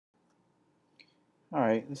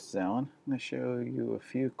Alright, this is Alan. I'm going to show you a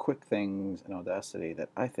few quick things in Audacity that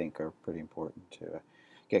I think are pretty important to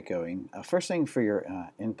get going. First thing for your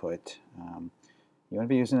input, you want to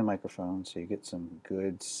be using a microphone so you get some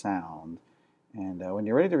good sound. And when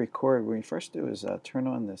you're ready to record, what you first do is turn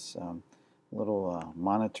on this little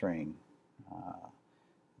monitoring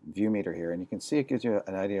view meter here, and you can see it gives you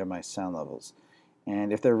an idea of my sound levels.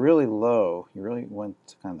 And if they're really low, you really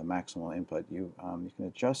want kind of the maximal input. You can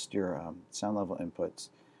adjust your sound level inputs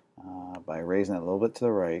by raising it a little bit to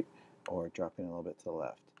the right or dropping it a little bit to the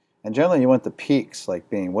left. And generally, you want the peaks like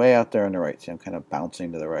being way out there on the right. See, I'm kind of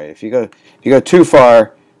bouncing to the right. If you go too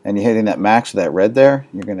far and you're hitting that max of that red there,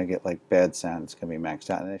 you're going to get like bad sound. It's going to be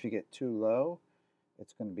maxed out. And if you get too low,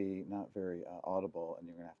 it's going to be not very audible, and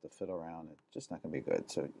you're going to have to fiddle around. It's just not going to be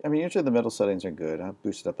good. So, I mean, usually the middle settings are good. I'll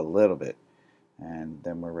boost it up a little bit, and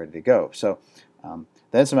then we're ready to go. So then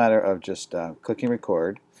it's a matter of just clicking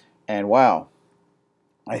record, and wow,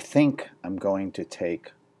 I think I'm going to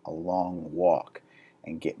take a long walk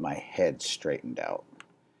and get my head straightened out.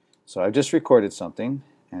 So I've just recorded something,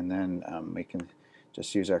 and then we can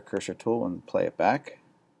just use our cursor tool and play it back.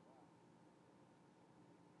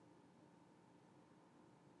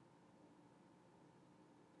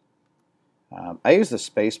 I use the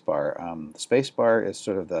space bar. The space bar is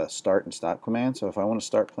sort of the start and stop command. So if I want to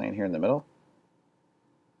start playing here in the middle,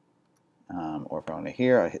 or if I want to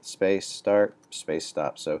hear, I hit space, start, space,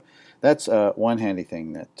 stop. So that's one handy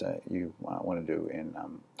thing that you want to do in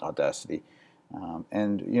Audacity.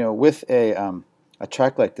 And you know, with a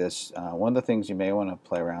track like this, one of the things you may want to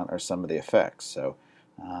play around are some of the effects. So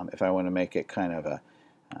if I want to make it kind of a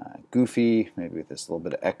goofy, maybe with this little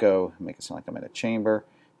bit of echo, make it sound like I'm in a chamber,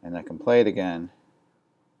 and I can play it again.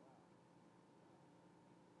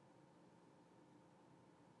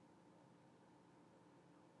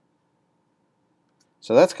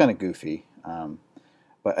 So that's kind of goofy,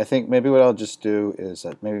 but I think maybe what I'll just do is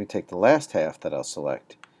maybe take the last half that I'll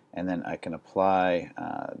select, and then I can apply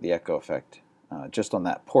the echo effect just on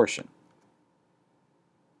that portion.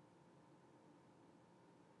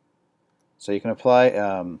 So you can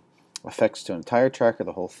apply effects to an entire track or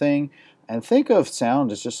the whole thing. And think of sound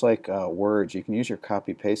as just like words. You can use your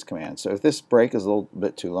copy paste command. So if this break is a little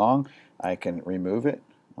bit too long, I can remove it.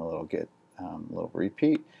 A little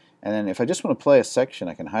repeat. And then if I just want to play a section,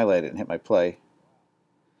 I can highlight it and hit my play.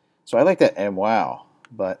 So I like that and wow,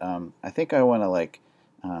 but I think I want to like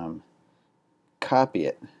copy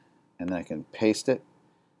it, and then I can paste it,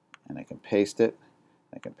 and I can paste it,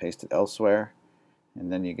 I can paste it elsewhere, and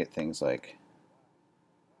then you get things like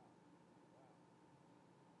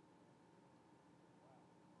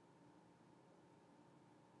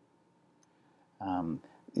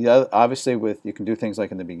yeah, obviously you can do things like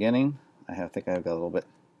in the beginning. I think I've got a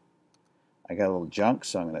little junk,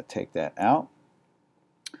 so I'm going to take that out.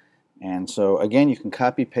 And so again, you can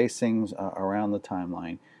copy paste things around the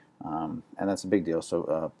timeline, and that's a big deal.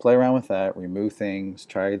 So play around with that, remove things,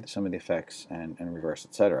 try some of the effects, and reverse,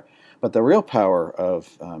 etc. But the real power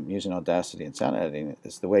of using Audacity and sound editing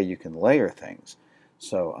is the way you can layer things.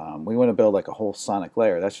 So we want to build like a whole sonic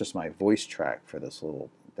layer. That's just my voice track for this little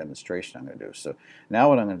demonstration I'm going to do. So now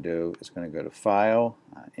what I'm going to do is going to go to File,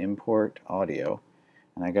 Import Audio,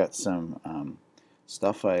 and I got some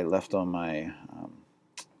stuff I left on my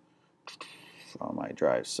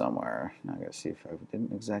drive somewhere. Now I got to see if I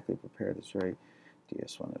didn't exactly prepare this right.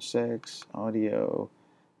 DS106 audio.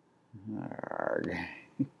 Arrgh.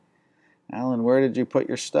 Alan, where did you put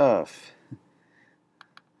your stuff?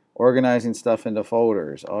 Organizing stuff into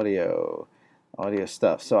folders, audio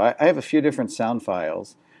stuff. So I have a few different sound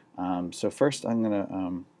files. So first I'm going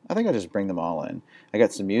to, I think I'll just bring them all in. I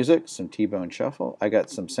got some music, some T-Bone Shuffle. I got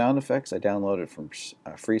some sound effects I downloaded from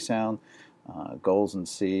Freesound, goals in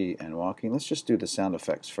C, and walking. Let's just do the sound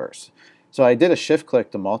effects first. So I did a shift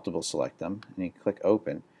click to multiple select them, and you click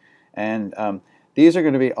open. And these are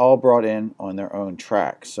going to be all brought in on their own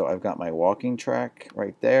track. So I've got my walking track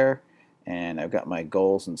right there, and I've got my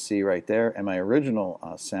goals in C right there, and my original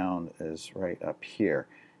sound is right up here.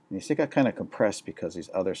 And you see it got kind of compressed because these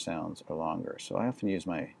other sounds are longer. So I often use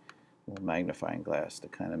my little magnifying glass to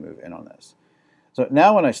kind of move in on this. So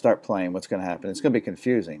now when I start playing, what's going to happen? It's going to be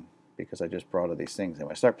confusing because I just brought all these things in.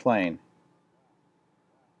 When I start playing,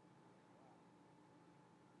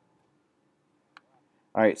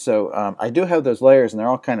 all right, so I do have those layers, and they're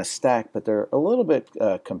all kind of stacked, but they're a little bit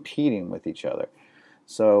competing with each other.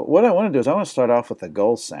 So what I want to do is I want to start off with a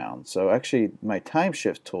goal sound. So actually my time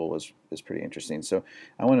shift tool is pretty interesting. So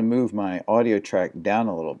I want to move my audio track down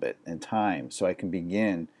a little bit in time so I can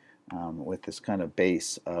begin with this kind of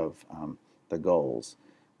base of the goals.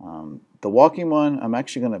 The walking one, I'm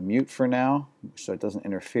actually going to mute for now so it doesn't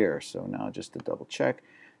interfere. So now just to double check,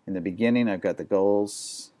 in the beginning I've got the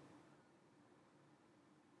goals.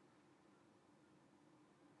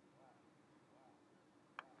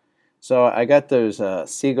 So I got those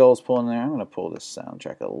seagulls pulling there. I'm going to pull this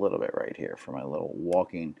soundtrack a little bit right here for my little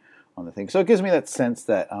walking on the thing. So it gives me that sense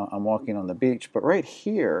that I'm walking on the beach. But right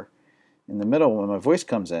here in the middle when my voice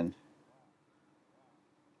comes in,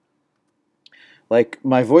 like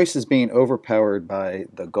my voice is being overpowered by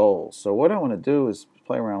the goals. So what I want to do is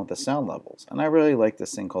play around with the sound levels. And I really like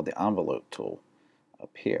this thing called the envelope tool up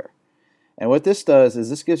here. And what this does is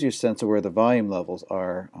this gives you a sense of where the volume levels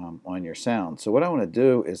are on your sound. So what I want to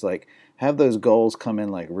do is like have those goals come in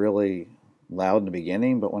like really loud in the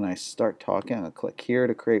beginning, but when I start talking, I'll click here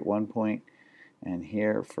to create one point and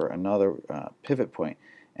here for another pivot point.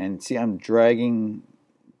 And see, I'm dragging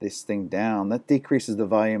this thing down. That decreases the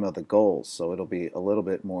volume of the goals, so it'll be a little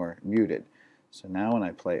bit more muted. So now when I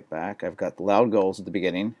play it back, I've got the loud goals at the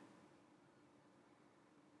beginning.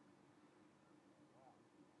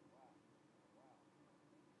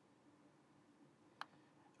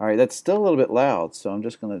 All right, that's still a little bit loud, so I'm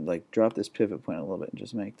just going to like drop this pivot point a little bit and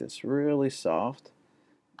just make this really soft.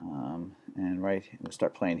 And we'll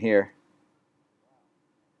start playing here.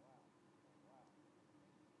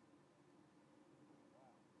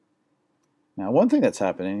 Now, one thing that's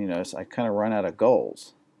happening, you know, is I kind of run out of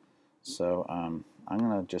goals. So I'm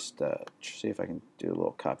going to just see if I can do a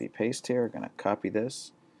little copy paste here. I'm going to copy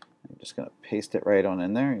this. I'm just going to paste it right on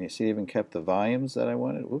in there, and you see, I even kept the volumes that I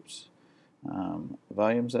wanted. Whoops.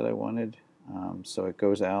 Volumes that I wanted, so it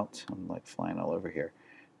goes out. I'm like flying all over here.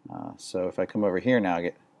 So if I come over here now, I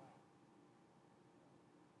get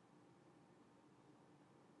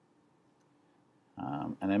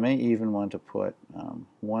and I may even want to put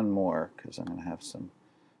one more because I'm going to have some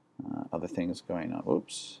other things going on.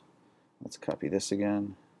 Oops. Let's copy this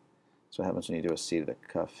again. That's what happens when you do a seat of the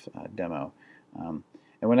cuff demo. And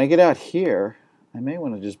when I get out here, I may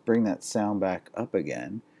want to just bring that sound back up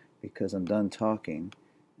again because I'm done talking,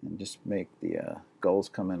 and just make the goals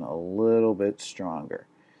come in a little bit stronger.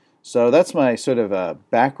 So that's my sort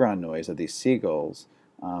of background noise of these seagulls.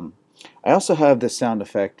 I also have this sound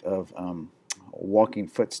effect of walking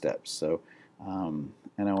footsteps. So,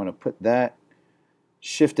 and I want to put that,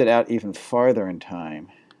 shift it out even farther in time.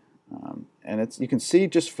 And you can see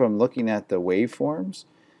just from looking at the waveforms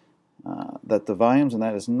that the volumes and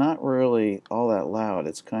that is not really all that loud.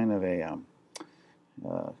 It's kind of a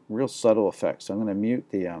real subtle effect. So I'm going to mute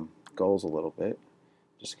the goals a little bit,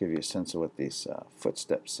 just to give you a sense of what these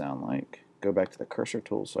footsteps sound like. Go back to the cursor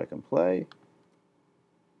tool so I can play.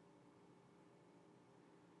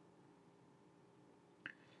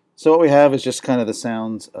 So what we have is just kind of the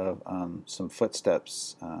sounds of some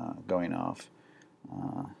footsteps going off.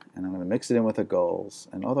 And I'm going to mix it in with the goals.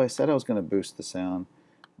 And although I said I was going to boost the sound,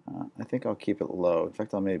 I think I'll keep it low. In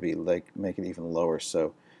fact, I'll maybe make it even lower.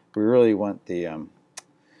 So we really want the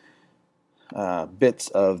bits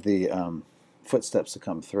of the footsteps to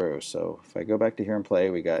come through. So if I go back to here and play,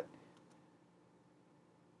 we got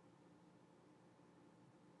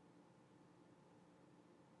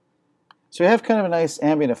so we have kind of a nice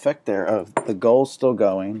ambient effect there of the goals still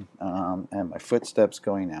going and my footsteps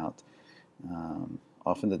going out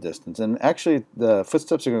off in the distance. And actually the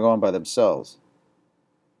footsteps are going to go on by themselves.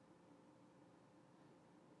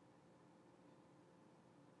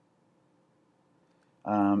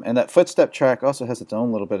 And that footstep track also has its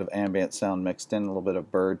own little bit of ambient sound mixed in, a little bit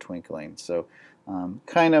of bird twinkling. So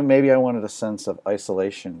kind of maybe I wanted a sense of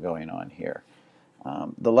isolation going on here.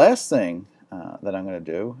 The last thing that I'm going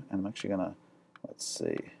to do, and I'm actually going to, let's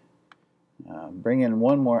see, bring in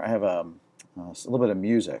one more. I have a little bit of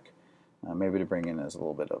music, maybe to bring in as a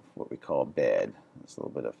little bit of what we call a bed. It's a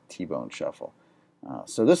little bit of T-bone shuffle.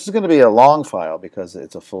 So this is going to be a long file because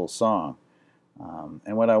it's a full song.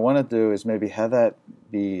 And what I want to do is maybe have that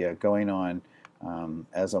be going on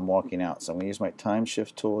as I'm walking out. So I'm going to use my time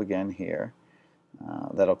shift tool again here.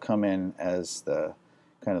 That'll come in as the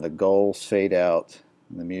kind of the goals fade out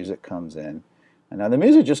and the music comes in. And now the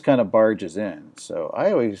music just kind of barges in. So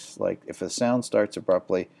I always like, if the sound starts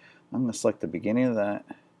abruptly, I'm going to select the beginning of that,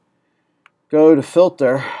 go to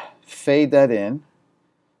filter, fade that in.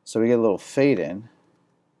 So we get a little fade in.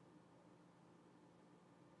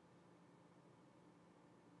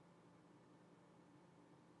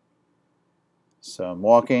 So I'm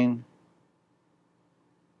walking.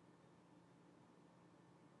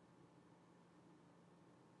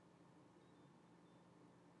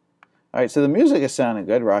 All right, so the music is sounding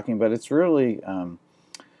good, rocking, but it's really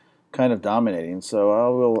kind of dominating. So I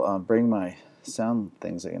will bring my sound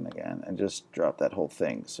things in again and just drop that whole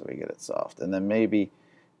thing so we get it soft. And then maybe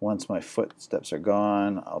once my footsteps are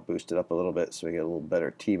gone, I'll boost it up a little bit so we get a little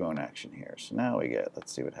better T-bone action here. So now we get,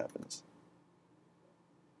 let's see what happens.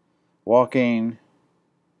 Walking.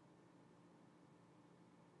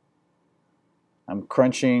 I'm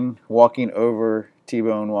crunching, walking over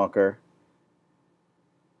T-bone walker.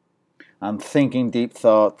 I'm thinking deep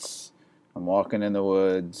thoughts. I'm walking in the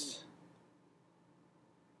woods.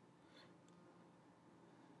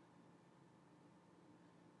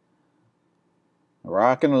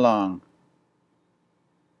 Rocking along.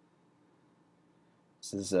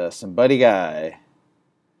 This is some Buddy Guy.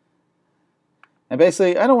 And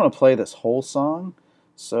basically, I don't want to play this whole song.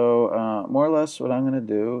 So more or less what I'm going to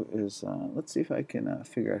do is, let's see if I can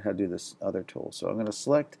figure out how to do this other tool. So I'm going to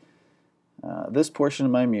select this portion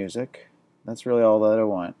of my music. That's really all that I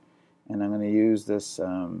want. And I'm going to use this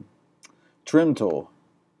trim tool,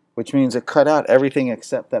 which means it cut out everything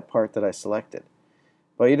except that part that I selected.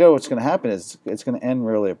 But you know what's going to happen is it's going to end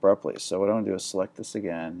really abruptly. So what I want to do is select this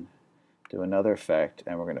again, do another effect,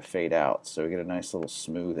 and we're going to fade out. So we get a nice little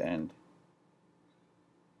smooth end.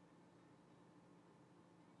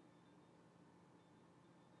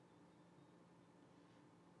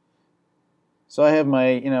 So I have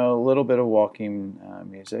my, a little bit of walking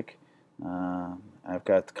music. I've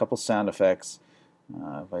got a couple sound effects.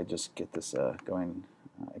 If I just get this going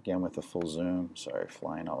again with a full zoom, sorry,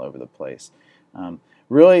 flying all over the place.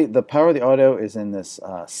 Really, the power of the audio is in this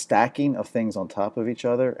stacking of things on top of each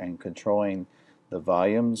other and controlling the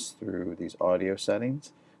volumes through these audio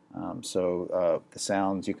settings. So the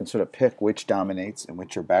sounds, you can sort of pick which dominates and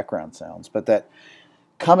which are background sounds. But that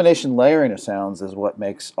combination layering of sounds is what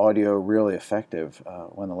makes audio really effective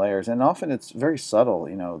when the layers, and often it's very subtle,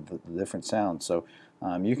 the different sounds. So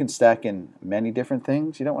you can stack in many different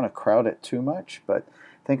things. You don't want to crowd it too much, but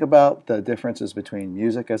think about the differences between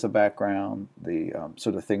music as a background, the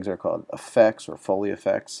sort of things that are called effects or Foley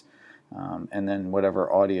effects, and then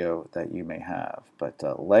whatever audio that you may have. But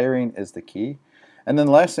layering is the key. And then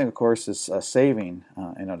the last thing, of course, is saving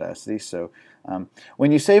in Audacity. So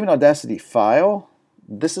when you save an Audacity file,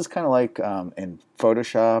 this is kind of like in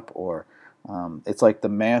Photoshop, or it's like the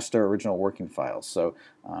master original working files. So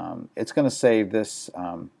it's going to save this,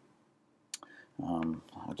 I'll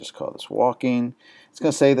just call this walking. It's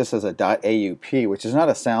going to save this as a .aup, which is not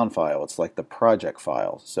a sound file. It's like the project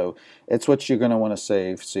file. So it's what you're going to want to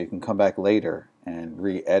save so you can come back later and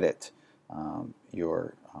re-edit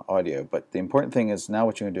your audio. But the important thing is now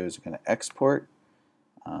what you're going to do is you're going to export,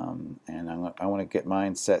 and I want to get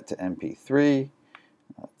mine set to MP3.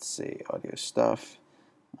 Let's see, audio stuff.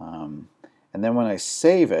 And then when I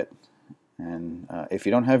save it, and if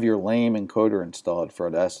you don't have your lame encoder installed for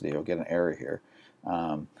Audacity, you'll get an error here.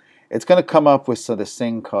 It's going to come up with this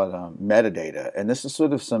thing called metadata, and this is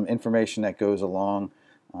sort of some information that goes along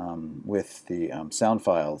with the sound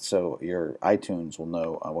file, so your iTunes will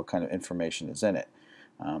know what kind of information is in it.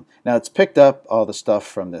 Now it's picked up all the stuff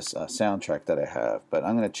from this soundtrack that I have, but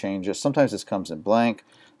I'm going to change this. Sometimes this comes in blank,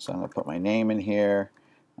 so I'm going to put my name in here.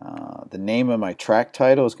 The name of my track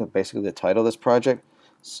title is basically the title of this project.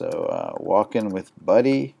 So Walking with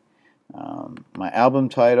Buddy. My album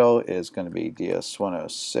title is going to be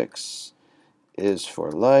DS106 is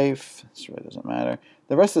for life. This really doesn't matter.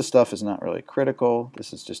 The rest of the stuff is not really critical.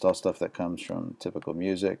 This is just all stuff that comes from typical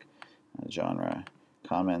music. Genre.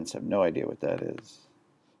 Comments, have no idea what that is.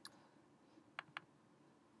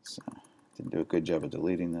 So, didn't do a good job of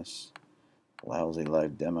deleting this lousy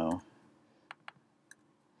live demo.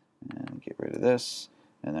 And get rid of this,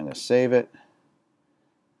 and I'm going to save it.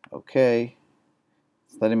 Okay.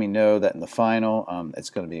 It's letting me know that in the final it's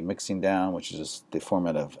going to be mixing down, which is just the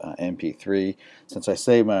format of MP3. Since I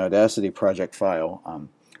saved my Audacity project file,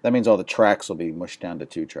 that means all the tracks will be mushed down to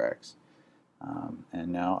 2 tracks. And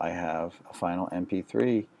now I have a final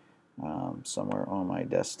MP3 somewhere on my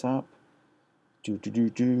desktop.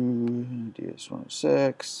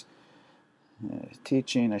 DS106.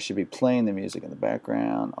 Teaching. I should be playing the music in the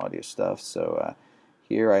background, audio stuff. So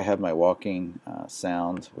here I have my walking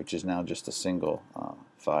sound, which is now just a single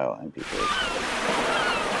file, MP3.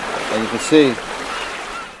 And you can see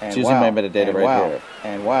it's using my metadata right here.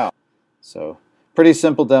 And wow. So pretty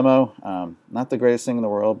simple demo. Not the greatest thing in the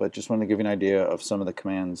world, but just wanted to give you an idea of some of the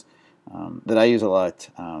commands that I use a lot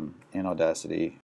in Audacity